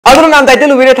नाम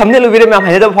title उबिरे thumbnail उबिरे ma'am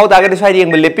हैने the फाउ Tage स्वाइ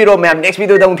ring लेपिरो ma'am next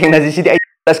video दम थेंगनाजि सिदि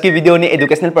प्लस की वीडियो ने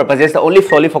educational purposes only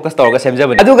fully focus तौरगा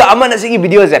सेमजबन अदुगा अमन असिगी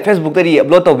video से फेसबुक तरी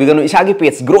upload तौबिगनु इसागी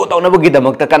page grow तौनबगी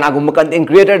दमकता कनागुम content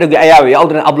creator दगी आयाव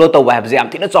याउदना upload तौबा हाबजे याम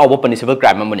थिना चावबो पनिशेबल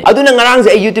क्राइम अमनि अदुना ngarang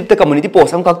जे YouTube ता community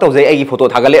post हम कक तौजै एगी फोटो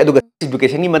थागले अदुगा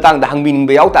एजुकेशन की मतंग दा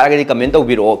हंगबिनिंग याव तारगदि कमेंट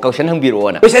तौबिरो क्वेश्चन हंगबिरो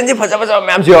ना क्वेश्चन जे फजा फजा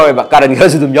मैम जे होयबा कारण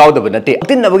खरसु दुम यावदब नते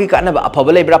तिनबगी कानबा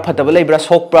अफबा लेब्रा फतबा लेब्रा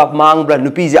सोकप्रा मांगब्रा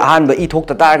नुपी जे अहानबा इ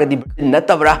थोकता तारगदि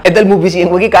नतबरा एदल मूवीज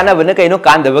येंगबगी कानबा न कैनो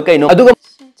कानदबा कैनो अदुगा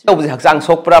तौबजे हक्चांग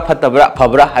सोकप्रा फतबरा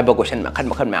फबरा हाइबा क्वेश्चन मखन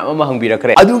मखन मैम अमा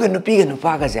हंगबिरखरे अदुगा नुपीगा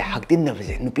नुपागा जे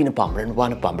हक्तिनबजे नुपीना पामरा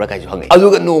नुपाना पामरा काइजु हंगे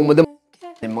अदुगा नोंगमदम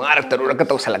मंगारक तरुरक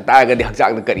तौसलक तारगदि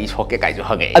हक्चांग करी सोके काइजु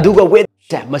हंगे अदुगा वेट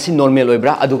से मसी नॉर्मल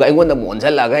ओइब्रा अदुगा एंगोंदा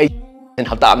मोनजलागा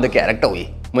हप्ता आमदा क्यारक तौई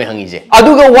मैं हंगीजे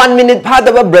अदुगा 1 मिनट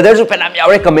फादबा ब्रदर जो पेनाम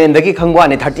यावरे कमेंट दगी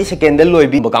खंगवाने 30 सेकंड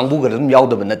लोइबी बकांगबु गदम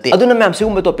यावदब नते अदुना मैम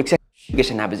सिगुम टॉपिक से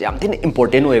एजुकेशन हाबजे याम थिन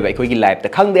इंपोर्टेंट होयबा अखोगी लाइफ ता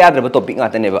खंगदे याद्रबा टॉपिक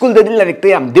ngaतनेबा स्कूल ददि लाइक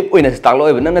ते याम डीप ओइना स्टाक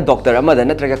लोइबा नंग डॉक्टर अमदा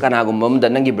नत्रगा कनागुम अमदा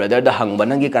नंगी ब्रदर दा हंगबा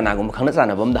नंगी कनागुम खंगना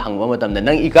चानाबम दा हंगबा मतम दा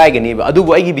नंग इकाइगनेबा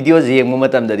अदुबो आइगी वीडियो जे येंगबा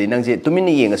मतम ददि नंग जे तुमिन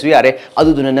येंगसु यारे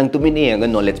अदुदुना नंग तुमिन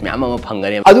येंगा नॉलेज म्याम अमा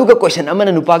फंगने अदुगा क्वेश्चन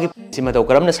अमना नुपागी सिमा तौ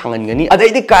करमना सांगनगनी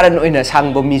अदैदि कारण ओइना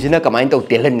सांगबो मिजिना कमाइन तौ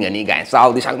तेलहनगनी गाय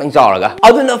चाउदि सांगदंग चाउरगा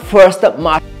अदुना फर्स्ट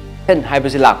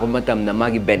हाइबसे लाखो मतमना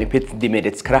मागी बेनिफिट्स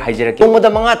डिमेरिट्स खरा हाइजरके तोंगदा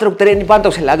मंगा तरुक तरे निपान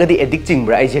तौसलागदि एडिक्ट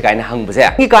चिंगब्रा आइजे काइना हंगबसे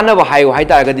की कानबा हाइयो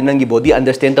हाइतारगदि नंगी बॉडी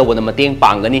अंडरस्टैंड तौबदा मतेंग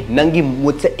पांगनी नंगी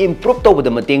मूड से इंप्रूव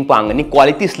तौबदा मतेंग पांगनी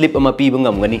क्वालिटी स्लीप अमा पीब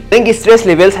ngamgani नंगी स्ट्रेस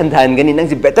लेवल्स हंथानगनी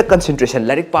नंगी better concentration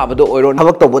लारिक पाबदो ओइरो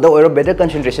थबक तौबदा ओइरो better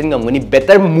concentration ngamgani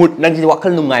better mood नंगी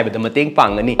वाखल नुंगाइबदा मतेंग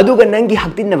पांगनी अदुगा नंगी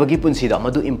हक्तिनबगी पुंसीदा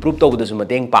मदु इंप्रूव तौबदसु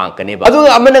मतेंग पांगकनेबा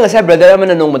अदुगा अमना ngasa ब्रदर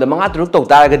अमना नोंगमदा मंगा तरुक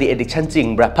तौतारगदि एडिक्शन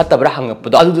चिंगब्रा फतबरा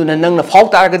हंगपदो अदुदुना नंगना फाउ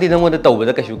तारगदि नंगोदा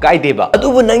तौबदा कछु काइदेबा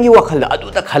अदुबु नंगी वाखल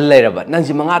अदुदा खल लेरबा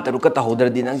नंजी मंगा तरुक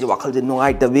तहौदरदि नंजी वाखल जे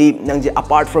नुंगाइतबी नंजी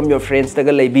अपार्ट फ्रॉम योर फ्रेंड्स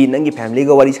तगा लेबी नंगी फैमिली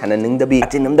गा वारी साना नंगदबी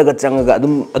अचिनमदगा चंगगा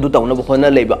अदु तौनबो होना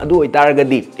लेबा अदु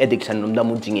ओइतारगदि एडिक्शन नुमदा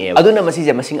मुजिंगे अदुना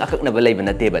मसिजे मसिंग अखकनबा लेबा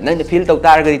नतेबा नंग फील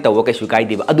तौतारगदि तौबा कछु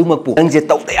काइदेबा अदुमकपु नंजे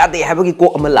तौदा यादे हाबगी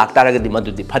को अमा लाक्तारगदि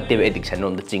मदुदि फत्तेबा एडिक्शन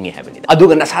नुमदा चिंगे हाबनि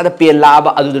अदुगा नसादा पेन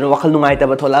लाबा अदुदुना वाखल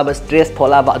नुंगाइतबा थोलाबा स्ट्रेस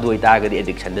थोलाबा अदु ओइतारगदि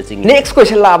एडिक्शन दा चिंगे नेक्स्ट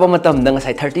क्वेश्चन लाबा मतम नंग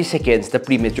साइ 30 seconds द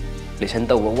प्रीमेच्योर इजाकुलेशन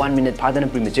तौबा 1 मिनट फादना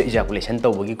प्रीमेच्योर इजाकुलेशन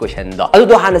तौबगी क्वेश्चन दो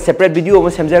अदुदो हाना सेपरेट वीडियो अमा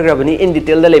सेमजग्रबनी इन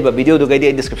डिटेल द लेबा वीडियो दो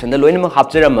गाइदि डिस्क्रिप्शन द लोइनम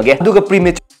हापचरमगे अदुगा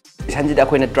प्रीमेच्योर संजिद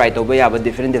अखोइना ट्राई तौबा याबा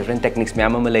डिफरेंट टेक्निक्स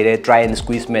म्याम अमा लेरे try and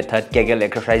squeeze method Kaggle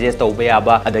exercises तौबा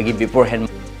याबा अदगी बिफोर हैंड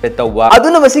तौबा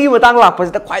अदुना मसिगी मतंग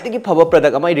लापसदा ख्वाइदगी फबा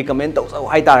प्रोडक्ट अमा recommend तौसौ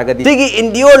हाइतारगदि सिगी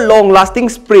Indo long lasting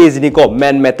sprays निको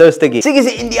मैन मेटर्स तगी सिगी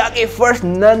से इंडिया के first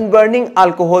non burning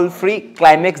alcohol free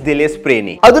climax delay spray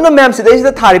नि अदुना मैम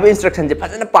सिदा थारिबा इंस्ट्रक्शन जे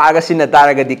फजना पागा सिना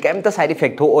तारगदि केमता साइड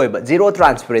इफेक्ट थो ओइबा जीरो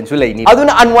ट्रांसपेरेंस लेनी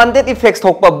अदुना unwanted effects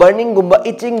थोकपा burning गुंबा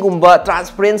etching गुंबा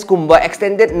transparence गुंबा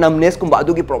extended numbness गुंबा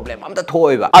अदुगी problem अमता थो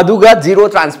ओइबा अदुगा जीरो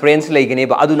ट्रांसपेरेंस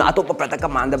लेगनेबा अदुना अतोप product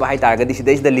मानदबा हाइतारगदि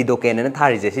सिदा लिडोकेन न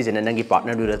थारिजे सिजना नंगी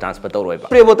पार्टनर दुरा ट्रांसफर तौरोइबा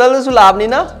स्प्रे बोतल सु लाभनी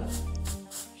ना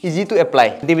इजी टू अप्लाई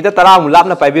टीवी तरा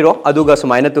लापना पाइबिरो अदुगा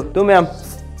सुमाइना तु ma'am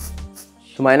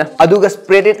सुमाइना अदुगा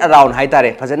spread it around हाइतारे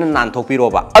फजना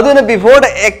नानथोपिरोबा अदुना before the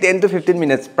एक 10 to 15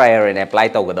 minutes prior in apply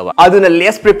तौगदबा अदुना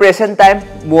less preparation time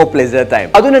more pleasure time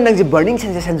अदुना नंजी burning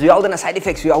sensation जु याउदना side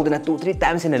effects याउदना 2-3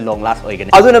 times in long last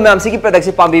ओइगने अदुना ma'am सिगी product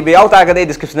से पाम्बी बे याउ तारगदे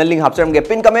description link हापचरमगे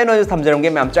pin comment ओइ थमजरमगे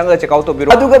ma'am चंगा check out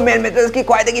तौबिरो अदुगा main methods की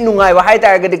क्वाइदगी नुंगाइबा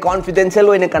हाइतारगदे confidential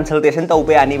ओइना consultation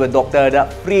तौबे आनीबा doctor दा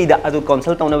free दा अदु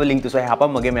consult तौनबा link तो सो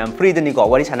हापमगे ma'am free दा निको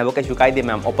वारी सानबा कैसु काइदे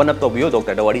मैम ओपन अप तौबियो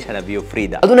डॉक्टर दा वारी सानबियो फ्री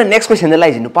दा अदुना नेक्स्ट क्वेश्चन दा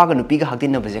लाइजि नुपागा नुपिगा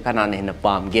हक्तिनबजे कनाना हेना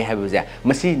पामगे हाबजे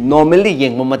मसी नॉर्मली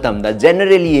येंगबो मतमदा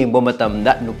जनरली येंगबो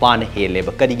मतमदा नुपाना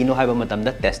हेलेबा करिगिनो हाबा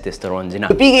मतमदा टेस्टोस्टेरोन जिना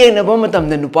नुपिगे येंगबो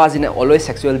मतमदा नुपाजिना always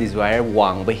sexual desire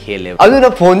वांगबा हेलेबा अदुना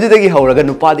phone जिदगी हौरगा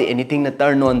नुपादि anything ना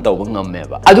टर्न ऑन तौबा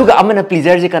ngamमेबा अदुगा अमना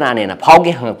pleasure J कनानेना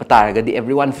फावगे हंगप तारगदि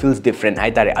everyone feels different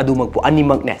हाइतारे अदुमकपु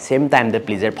अनिमकने same time the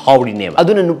pleasure फावरिनेबा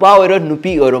अदुना नुपा ओइरो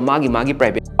नुपी ओइरो मागी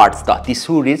प्राइवेट पार्ट्स ता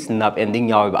tissue rich nerve ending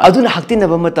यावेबा अदुना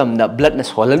हक्तिनबा मतमदा blood ना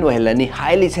सोलन ओहलनी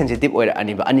हाईली सेंसिटिव ओइरा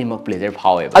अनिबा अनिमक प्लेजर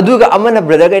फावेबा अदुगा अमना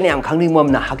brother गने याम खंगनिंग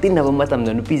ममना हक्तिनबा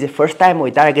मतमदा नुपीजे first time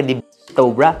ओइतारगदि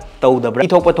तौब्रा तौदब्रा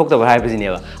इथोकपा थोकतबा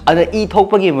हाइबजिनेबा अदा इ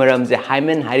थोकपगी मरमजे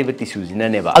hymen हाइरिबा tissue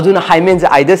जिनानेबा अदुना hymen जे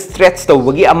either stretch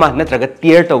तौबगी अमा नत्रगा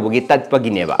tier तौबगी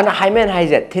तत्पगिनेबा अना hymen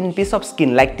हाइजे thin piece of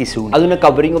skin like tissue अदुना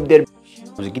covering of their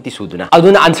ꯍꯧꯖꯤꯛꯀꯤ ꯇꯤꯁꯨꯗꯨꯅ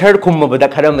ꯑꯗꯨꯅ ꯑꯟꯁꯔ ꯈꯨꯝꯃꯕꯗ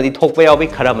ꯈꯔ ꯑꯃꯗꯤ ꯊꯣꯛꯄ ꯌꯥꯎꯏ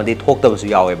ꯈꯔ ꯑꯃꯗꯤ ꯊꯣꯛꯇꯕꯁꯨ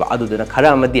ꯌꯥꯎꯋꯦꯕ ꯑꯗꯨꯗꯨꯅ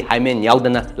ꯈꯔ ꯑꯃꯗꯤ ꯍꯥꯏꯃꯦꯟ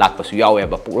ꯌꯥꯎꯗꯅ ꯂꯥꯛꯄꯁꯨ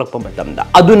ꯌꯥꯎꯋꯦꯕ ꯄꯣꯛꯂꯛꯄ ꯃꯇꯝꯗ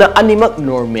ꯑꯗꯨꯅ ꯑꯅꯤꯃꯛ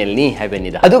ꯅꯣꯔꯃꯦꯜꯅꯤ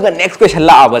ꯍꯥꯏꯕꯅꯤꯗ ꯑꯗꯨꯒ ꯅꯦꯛꯁ ꯀ꯭ꯋꯦꯁꯟ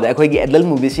ꯂꯥꯛꯑꯕꯗ ꯑꯩꯈꯣꯏꯒꯤ ꯑꯦꯗꯜ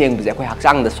ꯃꯨꯚꯤꯁ ꯌꯦꯡꯕꯁꯦ ꯑꯩꯈꯣꯏ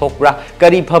ꯍꯛꯆꯥꯡꯗ ꯁꯣꯛꯄ꯭ꯔꯥ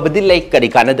ꯀꯔꯤ ꯐꯕꯗꯤ ꯂꯩ ꯀꯔꯤ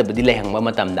ꯀꯥꯟꯅꯗꯕꯗꯤ ꯂꯩ ꯍꯪꯕ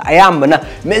ꯃꯇꯝꯗ ꯑꯌꯥꯝꯕꯅ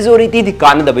ꯃꯦꯖꯣꯔꯤꯇꯤꯗꯤ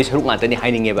ꯀꯥꯟꯅꯗꯕꯩ ꯁꯔꯨꯛ ꯉꯥꯛꯇꯅꯤ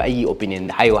ꯍꯥꯏꯅꯤꯡꯉꯦꯕ ꯑꯩꯒꯤ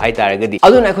ꯑꯣꯄꯤꯅꯤꯌꯟꯗ ꯍꯥꯏꯌꯣ ꯍꯥꯏꯇꯥꯔꯒꯗꯤ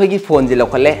ꯑꯗꯨꯅ ꯑꯩꯈꯣꯏꯒꯤ ꯐꯣꯟꯁꯦ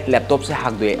ꯂꯧꯈꯠꯂꯦ ꯂꯦꯞꯇꯣꯞꯁꯦ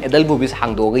ꯍꯥꯡꯗꯣꯛꯑꯦ ꯑꯦꯗꯜ ꯃꯨꯚꯤꯁ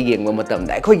ꯍꯥꯡꯗꯣꯛꯑꯒ ꯌꯦꯡꯕ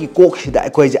ꯃꯇꯝꯗ ꯑꯩꯈꯣꯏꯒꯤ ꯀꯣꯛꯁꯤꯗ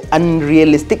ꯑꯩꯈꯣꯏꯁꯦ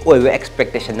ꯑꯟꯔꯤꯌꯦꯂꯤꯁꯇꯤक ꯑꯣꯏꯕ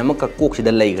ꯑꯦꯛꯁꯄꯦꯛꯇꯦꯁꯟ ꯑꯃꯈꯛ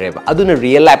ꯀꯣꯛꯁꯤꯗ ꯂꯩꯈ꯭ꯔꯦꯕ ꯑꯗꯨꯅ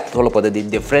ꯔꯤꯌꯦꯜ ꯂꯥꯏꯐ ꯊꯣꯛꯂꯛꯄꯗꯗꯤ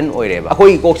ꯗꯤꯐꯔꯦꯟ ꯑꯣꯏꯔꯦꯕ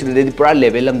ꯑꯩꯈꯣꯏꯒꯤ ꯀꯣꯛꯁꯤꯗꯗꯤ ꯄꯨꯔꯥ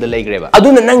ꯂꯦꯚꯦꯜ ꯑꯃꯗ ꯂꯩꯈ꯭ꯔꯦꯕ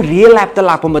ꯑꯗꯨꯅ ꯅꯪ ꯔꯤꯌꯦꯜ ꯂꯥꯏꯐꯇ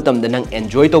ꯂꯥꯛꯄ ꯃꯇꯝꯗ ꯅꯪ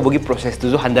ꯑꯦꯟꯖꯣꯏ ꯇꯧꯕꯒꯤ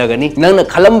ꯄ꯭ꯔꯣꯁꯦꯁꯇꯨꯁꯨ ꯍꯟꯊꯒꯅꯤ ꯅꯪꯅ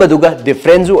ꯈꯜꯂꯝꯕꯗꯨꯒ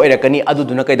ꯗꯤꯐꯔꯦꯟꯁꯨ ꯑꯣꯏꯔꯛꯀꯅꯤ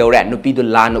ꯑꯗꯨꯗꯨꯅ ꯀꯩꯗꯧꯔꯦ ꯅꯨꯄꯤꯗꯣ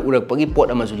ꯂꯥꯟꯅ ꯎꯔꯛꯄꯒꯤ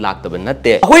ꯄꯣꯠ ꯑꯃꯁꯨ ꯂꯥꯛꯇꯕ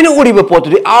ꯅꯠꯇꯦ ꯑꯩꯈꯣꯏꯅ ꯎꯔꯤꯕ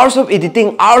ꯄꯣꯠꯇꯨꯗꯤ hours of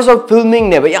editing hours of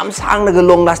ꯐꯤल्मिंगनेबा ꯌꯥꯝ ꯁꯥꯡꯅꯒ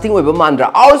ꯂꯣꯡ ꯂꯥꯁटिंग ꯑꯣꯏꯕ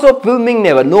ꯃꯥꯟꯗ꯭ꯔꯥ ꯑꯥꯋꯔꯁ ꯑꯣꯐ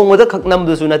ꯐꯤल्मिंगनेबा ꯅꯣꯡꯃꯗ ꯈꯛ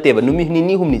ꯅꯝꯕꯗꯁꯨ ꯅꯠꯇꯦꯕ ꯅꯨꯃꯤꯠ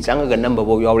ꯅꯤꯅꯤ ꯍꯨꯝꯅꯤ ꯆꯪꯉꯒ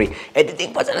ꯅꯝꯕꯐꯥꯎ ꯌꯥꯎꯔꯤ एडिटिंग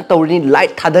फजन तौरनी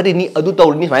लाइट थादरिनी अदु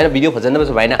तौरनी सुमाइना वीडियो फजन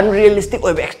सुमाइना अनरियलिस्टिक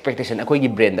ओइबा एक्सपेक्टेशन अखोइगी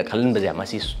ब्रेन दा खलनबजे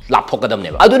मासी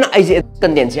लापथोकदमनेबा अदुना आइजे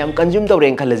कंटेंट याम कंज्यूम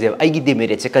तौरेन खलजे आइगी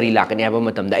डिमेरिट से करी लाकने हाबा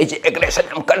मतमदा आइजे एग्रेशन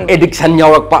याम कन एडिक्शन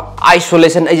यावरकपा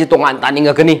आइसोलेशन आइजे तोंगान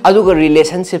तानिंगकनी अदुगा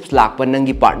रिलेशनशिप्स लाकपा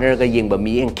नंगी पार्टनर गा येंगबा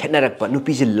मियें खेनरकपा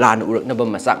नुपीजे लान उरकनबा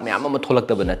मसाक म्याम अमा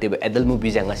थोलक्तबा नतेबा एडल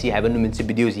मूवी जे ngasi हाइबा नुमिनसे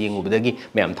वीडियोस येंगुबदगी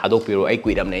म्याम थादोकपिरो आई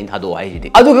कुइरमने इन थादो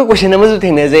हाइजिदि अदुगा क्वेश्चन अमसु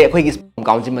थेंगनेजे अखोइगी स्पर्म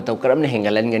काउंट से मतौ करमने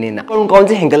हेंगलनगनिना स्पर्म काउंट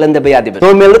से हेंगलनदबा यादेबा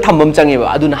नॉर्मल थंबम चंगेबा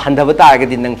अदुना हंदबा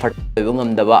तारगदि नंग फर्ट ओइबा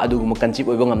ngamdaba अदुगुम कंसीव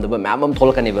ओइबा ngamdaba म्याम अम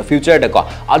थोलकनेबा फ्यूचर दको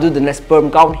अदुदना स्पर्म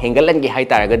काउंट हेंगलनगे हाइ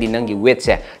तारगदि नंगी वेट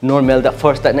से नॉर्मल द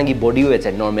फर्स्ट नंगी बॉडी वेट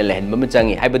से नॉर्मल लेहनबा म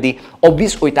चंगी हाइबदि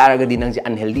ओबिस ओइ तारगदि नंग जे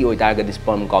अनहेल्दी ओइ तारगदि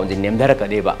स्पर्म काउंट जे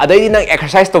नेमधरकदेबा अदैदि नंग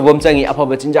एक्सरसाइज तोबम चंगी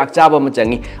अफबा चिंजाक चाबा म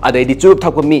चंगी अदैदि चुरुप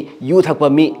थकपा me you थकपा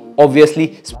me obviously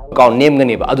sperm count name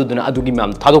ganeba aduduna adugi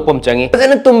mam thadokpam changi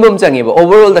fazana tumbam changeba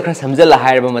overall da khara samjala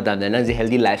hairba matamda nang je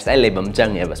healthy lifestyle lebam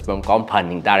changeba sperm count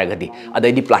phaning taragadi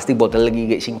adaidi plastic bottle gi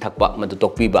ising thakpa madu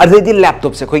tokpiba adaidi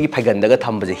laptop se khoi gi phaigandaga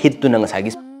thamba je hit tu nang sai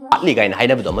gi atli gaina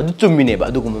hainabdo madu chummineba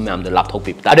adugum mam da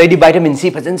lapthokpi adaidi vitamin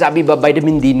C fazan chabiba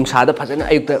vitamin D nungsa da fazana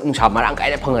ayukta nungsa marang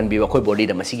kaina phanganbiba khoi body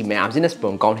da masigi mayam sina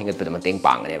sperm count hingat da mateng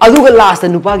pangane aduga last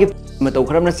nupa gi matau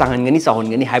kharamna changangani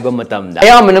chahongani haiba matamda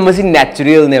ayamana masi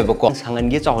natural ne ko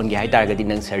sangan ge chahon ge hai targadi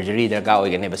nang surgery darka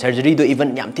oigane ba surgery do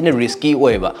even yam tina risky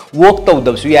oiba work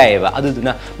tawdabsu yaeba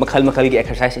aduduna makhal makhal gi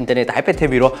exercise internet hype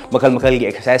thebiro makhal gi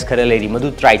exercise khara leri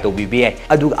madu try to bi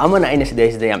aduga amana aina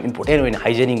sida yam important oina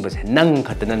hygienic bas nang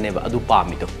khatana ne ba adu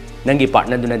pami to nangi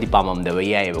partner duna di pamam da ba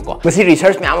yaeba ko masi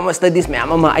research me ama studies me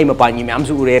ama ai mapani me am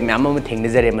su ure me ama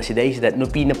thengnajare masi dai sida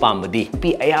nupi na pambadi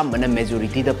nupi ayamana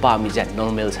majority da pami ja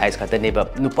normal size khatane ba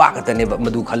nupa khatane ba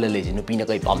madu khalla leji nupi na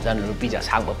kai pamjana nupi ja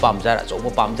sangba pamjara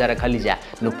choba pamjara khalija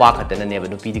nupa khatana ne ba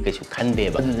nupi di kaisu khande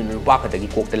ba adu nupa khatagi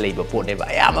kokta leiba pot ne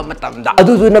ba ayama matamda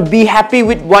adu na be happy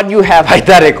with what you have hai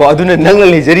tare ko adu na nang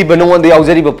lejari ba nongon da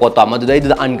yaujari ba pot madu dai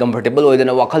da uncomfortable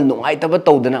oidana wakhal nungai taba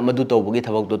tawdana madu tawbugi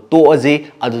thabak do to aje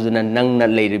adu nang na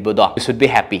leiribodo you should be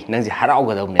happy nang ji harau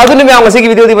ga dawne adu me ngasi gi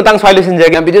video di matang solution je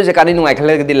ga video je kani nungai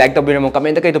khalagadi like tabiramo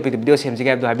comment da kai topic video semsi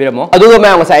ga do habiramo adu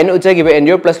me ngasa ina uchagi be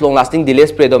endure plus long lasting delay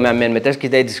spray do me main meters ki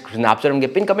dai description apcharam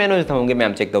ge pin comment no thamge me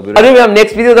am check tabiro adu me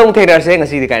next video da thekar se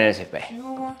ngasi di kaina se pe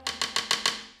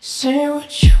say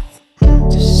what you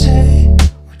want to say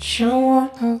what you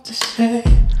want to say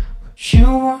what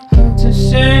you want to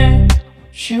say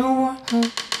what you want to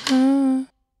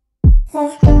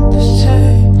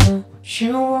say what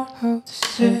you want to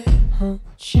say,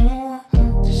 what you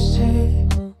want to say,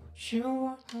 what you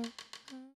want to say.